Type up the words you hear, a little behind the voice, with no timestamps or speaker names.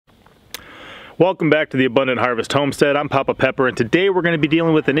Welcome back to the Abundant Harvest Homestead. I'm Papa Pepper, and today we're going to be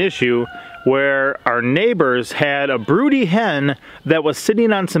dealing with an issue where our neighbors had a broody hen that was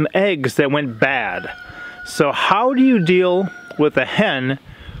sitting on some eggs that went bad. So how do you deal with a hen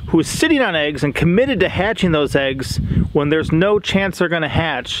who's sitting on eggs and committed to hatching those eggs when there's no chance they're going to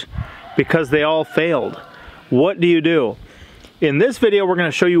hatch because they all failed? What do you do? In this video, we're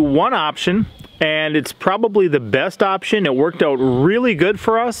going to show you one option, and it's probably the best option. It worked out really good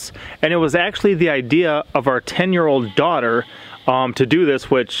for us, and it was actually the idea of our 10-year-old daughter to do this,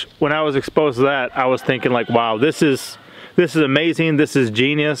 which when I was exposed to that, I was thinking like, wow, this is amazing, this is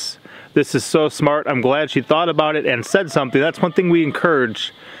genius, this is so smart. I'm glad she thought about it and said something. That's one thing we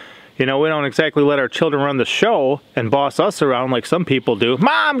encourage. You know, we don't exactly let our children run the show and boss us around like some people do.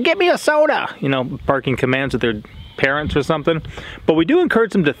 Mom, get me a soda! You know, barking commands at their parents or something. But we do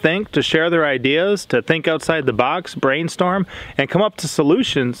encourage them to think, to share their ideas, to think outside the box, brainstorm, and come up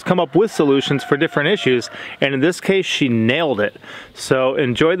with solutions for different issues. And in this case, she nailed it. So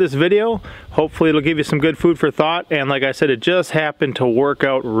enjoy this video. Hopefully it'll give you some good food for thought. And like I said, it just happened to work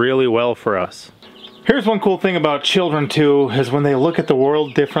out really well for us. Here's one cool thing about children too, is when they look at the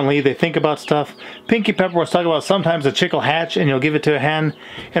world differently, they think about stuff. Pinkie-Pepper was talking about sometimes a chick will hatch and you'll give it to a hen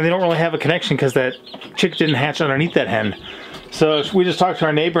and they don't really have a connection because that chick didn't hatch underneath that hen. So we just talked to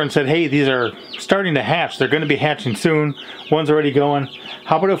our neighbor and said, hey, these are starting to hatch. They're going to be hatching soon. One's already going.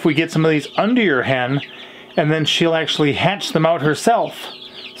 How about if we get some of these under your hen and then she'll actually hatch them out herself?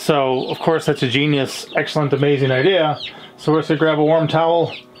 So of course that's a genius, excellent, amazing idea. So we're going to grab a warm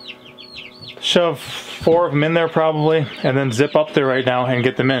towel, shove 4 of them in there probably, and then zip up there right now and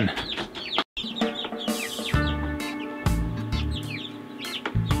get them in.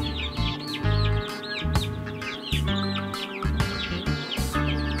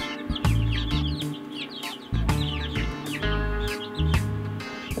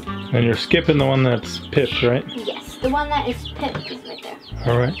 And you're skipping the one that's pipped, right? Yes, the one that is pipped is right there.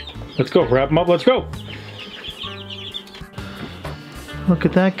 Alright, let's go. Wrap them up, let's go! Look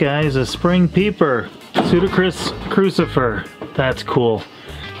at that, guys, a spring peeper, Pseudocris crucifer. That's cool.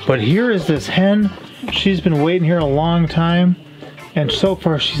 But here is this hen. She's been waiting here a long time, and so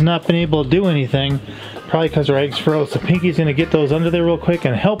far she's not been able to do anything, probably because her eggs froze. So Pinkie's gonna get those under there real quick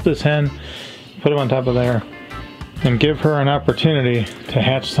and help this hen, put them on top of there, and give her an opportunity to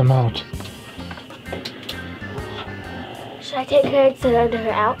hatch some out. Should I take her eggs and under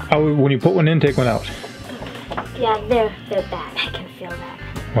her out? Oh, when you put one in, take one out. Yeah, they're bad. I can feel that.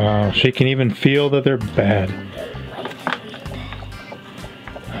 Wow, she can even feel that they're bad.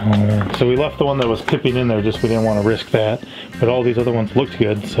 Oh, so we left the one that was pipping in there, just we didn't want to risk that. But all these other ones looked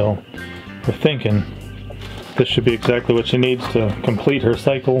good, so we're thinking this should be exactly what she needs to complete her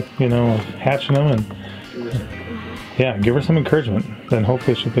cycle, you know, of hatching them. And yeah, give her some encouragement. Then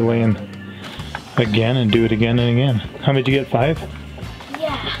hopefully she'll be laying again and do it again and again. How many did you get? 5?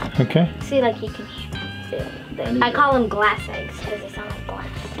 Yeah. Okay. See, like you can feel them. I call them glass eggs because they sound like glass.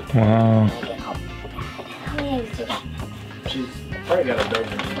 Wow. How many eggs do you get? She's probably got a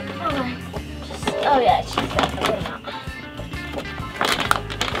dozen. Okay. Oh yeah, she's definitely not.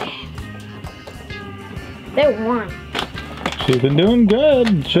 Okay. They're warm. She's been doing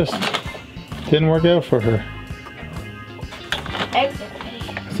good, just didn't work out for her. Eggs are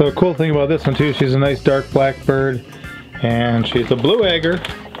pretty. So the cool thing about this one too, she's a nice dark black bird, and she's a blue egger.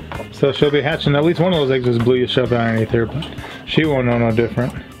 So she'll be hatching, at least one of those eggs was blue, you shove it underneath her, but she won't know no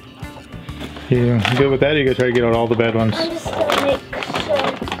different. You good with that, or you gonna try to get out all the bad ones? I'm just gonna make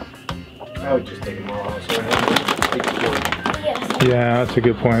sure. I would just take them all out. So yes. Yeah, that's a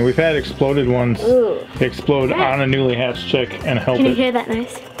good point. We've had exploded ones explode on a newly hatched chick and help it. Can you hear that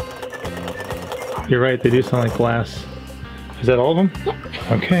noise? You're right, they do sound like glass. Is that all of them? Yep.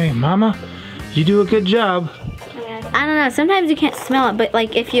 Okay, Mama, you do a good job. I don't know, sometimes you can't smell it, but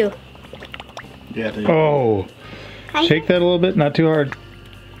like if you... Yeah. Oh, shake that a little bit, not too hard.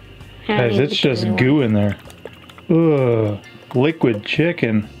 Guys, it's just goo in there. Ugh, liquid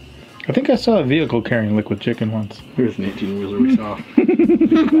chicken. I think I saw a vehicle carrying liquid chicken once. Here's an 18-wheeler we saw.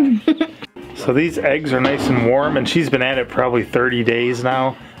 So these eggs are nice and warm, and she's been at it probably 30 days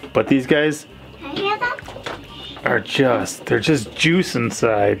now. But these guys are they're just juice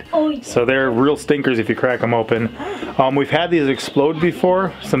inside. Oh, yeah. So they're real stinkers if you crack them open. We've had these explode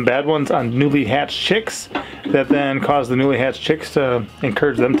before, some bad ones on newly hatched chicks that then cause the newly hatched chicks to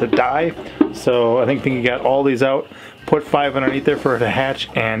encourage them to die. So I think Pinkie got all these out, put 5 underneath there for her to hatch,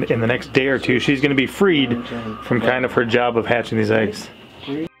 and in the next day or two she's going to be freed from kind of her job of hatching these eggs.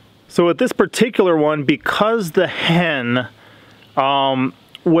 So with this particular one, because the hen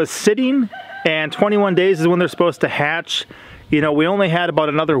was sitting and 21 days is when they're supposed to hatch, you know, we only had about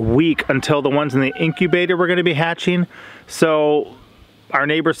another week until the ones in the incubator were going to be hatching. So our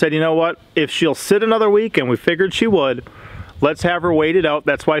neighbor said, you know what, if she'll sit another week, and we figured she would, let's have her wait it out.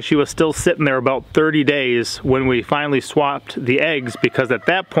 That's why she was still sitting there about 30 days when we finally swapped the eggs, because at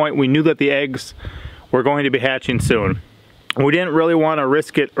that point we knew that the eggs were going to be hatching soon. We didn't really want to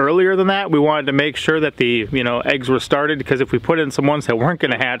risk it earlier than that. We wanted to make sure that the, you know, eggs were started, because if we put in some ones that weren't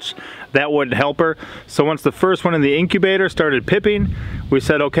going to hatch, that wouldn't help her. So once the first one in the incubator started pipping, we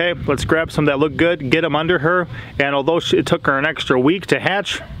said, okay, let's grab some that look good, get them under her. And although it took her an extra week to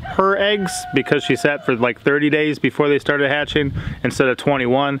hatch her eggs, because she sat for like 30 days before they started hatching instead of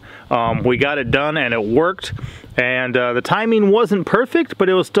 21, we got it done and it worked. And the timing wasn't perfect, but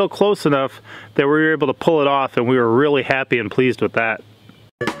it was still close enough that we were able to pull it off, and we were really happy and pleased with that.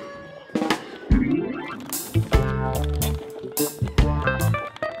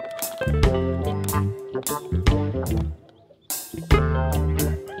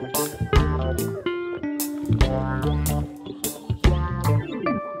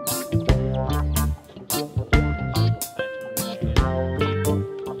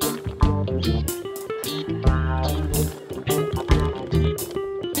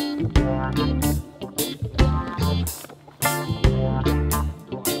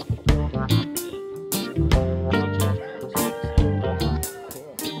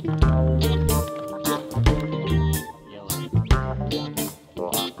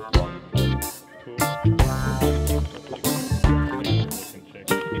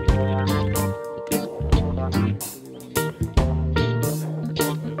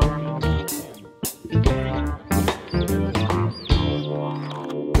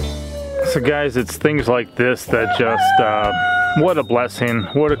 So guys, it's things like this that just, what a blessing,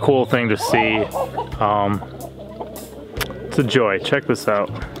 what a cool thing to see. It's a joy. Check this out.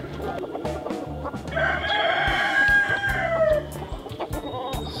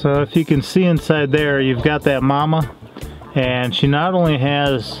 So if you can see inside there, you've got that mama, and she not only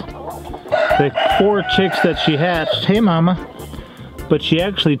has the 4 chicks that she hatched, hey mama, but she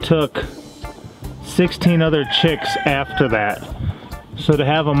actually took 16 other chicks after that. So to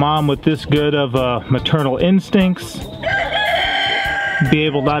have a mom with this good of maternal instincts, be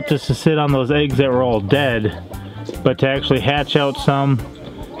able not just to sit on those eggs that were all dead, but to actually hatch out some,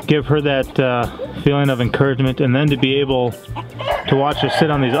 give her that feeling of encouragement, and then to be able to watch her sit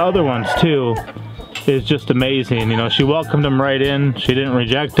on these other ones too is just amazing. You know, she welcomed them right in. She didn't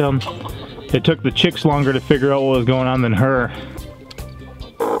reject them. It took the chicks longer to figure out what was going on than her.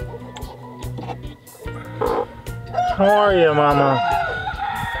 How are you, mama?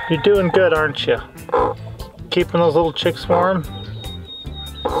 You're doing good, aren't you? Keeping those little chicks warm?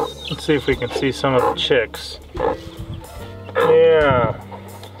 Let's see if we can see some of the chicks. Yeah.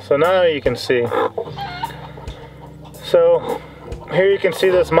 So now you can see. So here you can see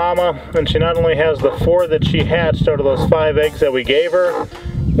this mama, and she not only has the 4 that she hatched out of those 5 eggs that we gave her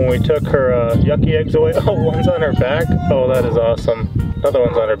when we took her yucky eggs away. Oh, one's on her back. Oh, that is awesome. Another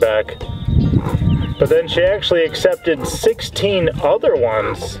one's on her back. But then she actually accepted 16 other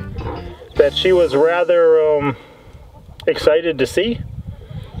ones that she was rather excited to see.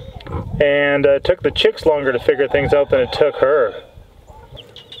 And it took the chicks longer to figure things out than it took her.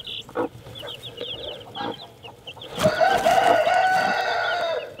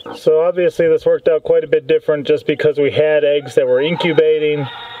 So obviously this worked out quite a bit different, just because we had eggs that were incubating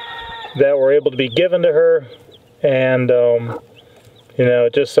that were able to be given to her. And you know,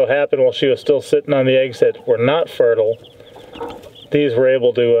 it just so happened while she was still sitting on the eggs that were not fertile, these were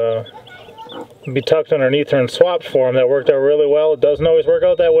able to be tucked underneath her and swapped for them. That worked out really well. It doesn't always work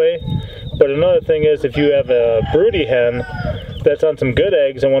out that way. But another thing is, if you have a broody hen that's on some good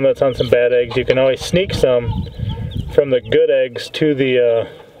eggs and one that's on some bad eggs, you can always sneak some from the good eggs to the,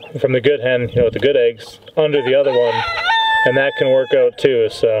 from the good hen, you know, with the good eggs, under the other one. And that can work out too.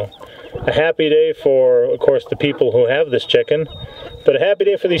 So a happy day for, of course, the people who have this chicken, but a happy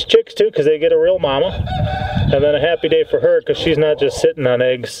day for these chicks too, because they get a real mama, and then a happy day for her because she's not just sitting on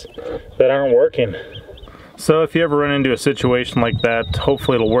eggs that aren't working. So if you ever run into a situation like that,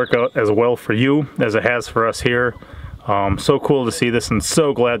 hopefully it'll work out as well for you as it has for us here. So cool to see this, and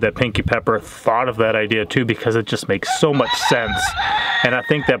so glad that Pinkie-Pepper thought of that idea too, because it just makes so much sense. And I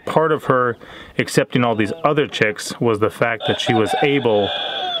think that part of her accepting all these other chicks was the fact that she was able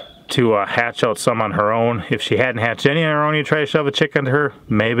to hatch out some on her own. If she hadn't hatched any on her own, you try to shove a chick into her,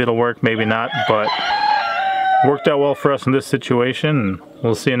 maybe it'll work, maybe not, but worked out well for us in this situation, and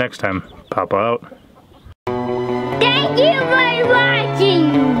we'll see you next time. Papa out. Thank you for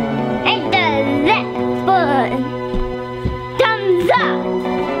watching, and the left button, thumbs up,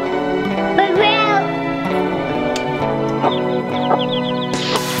 but well. Bye.